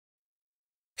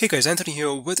Hey guys, Anthony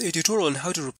here with a tutorial on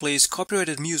how to replace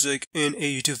copyrighted music in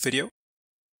a YouTube video.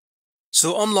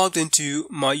 So I'm logged into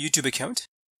my YouTube account,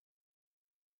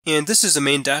 and this is the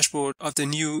main dashboard of the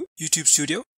new YouTube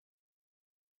Studio.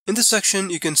 In this section,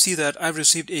 you can see that I've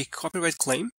received a copyright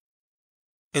claim,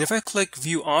 and if I click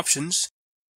View Options,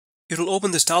 it will open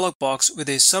this dialog box with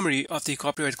a summary of the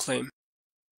copyright claim.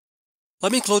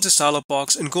 Let me close this dialog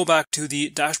box and go back to the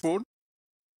dashboard.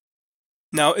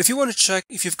 Now, if you want to check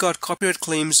if you've got copyright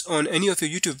claims on any of your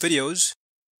YouTube videos,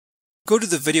 go to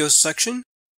the Videos section,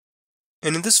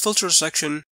 and in this Filter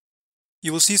section,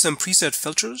 you will see some preset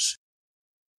filters.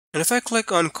 And if I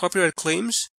click on Copyright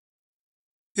Claims,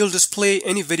 it'll display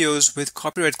any videos with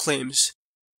copyright claims.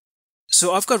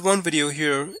 So I've got one video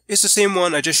here. It's the same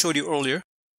one I just showed you earlier.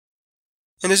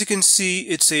 And as you can see,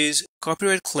 it says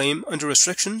Copyright Claim under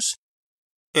Restrictions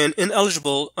and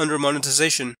Ineligible under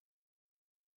Monetization.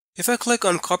 If I click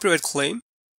on Copyright Claim,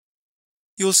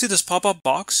 you will see this pop-up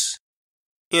box,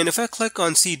 and if I click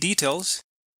on See Details,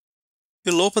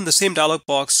 it'll open the same dialog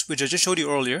box which I just showed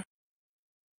you earlier.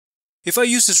 If I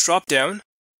use this drop-down,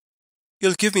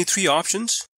 it'll give me three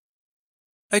options.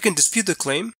 I can dispute the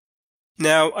claim.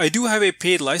 Now, I do have a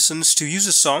paid license to use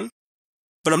a song,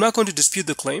 but I'm not going to dispute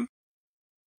the claim.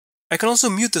 I can also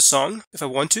mute the song if I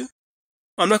want to.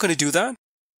 I'm not going to do that.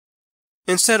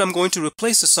 Instead, I'm going to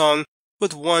replace the song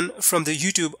with one from the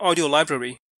YouTube audio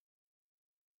library.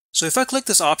 So if I click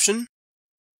this option,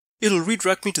 it'll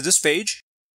redirect me to this page.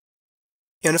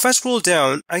 And if I scroll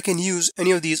down, I can use any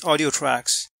of these audio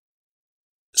tracks.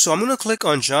 So I'm going to click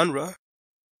on Genre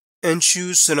and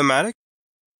choose Cinematic.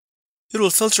 It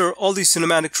will filter all these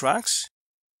cinematic tracks.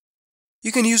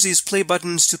 You can use these play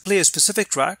buttons to play a specific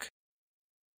track.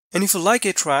 And if you like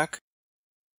a track,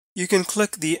 you can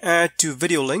click the Add to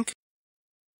Video link.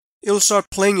 It will start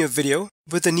playing your video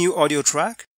with the new audio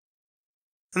track,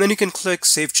 and then you can click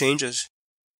Save Changes.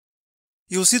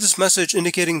 You will see this message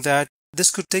indicating that this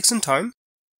could take some time.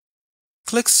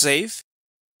 Click Save.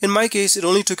 In my case, it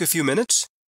only took a few minutes.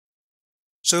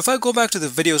 So if I go back to the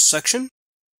Videos section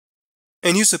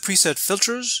and use the preset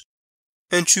filters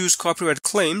and choose Copyright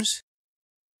Claims,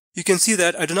 you can see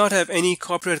that I do not have any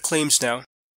copyright claims now.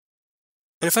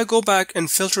 And if I go back and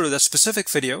filter that specific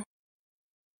video,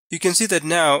 you can see that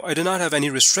now I do not have any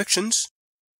restrictions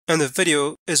and the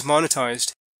video is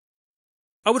monetized.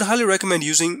 I would highly recommend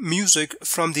using music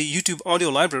from the YouTube audio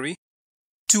library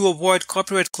to avoid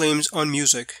copyright claims on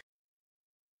music.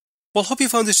 Well, hope you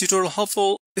found this tutorial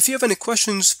helpful. If you have any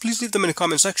questions, please leave them in the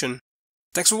comment section.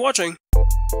 Thanks for watching.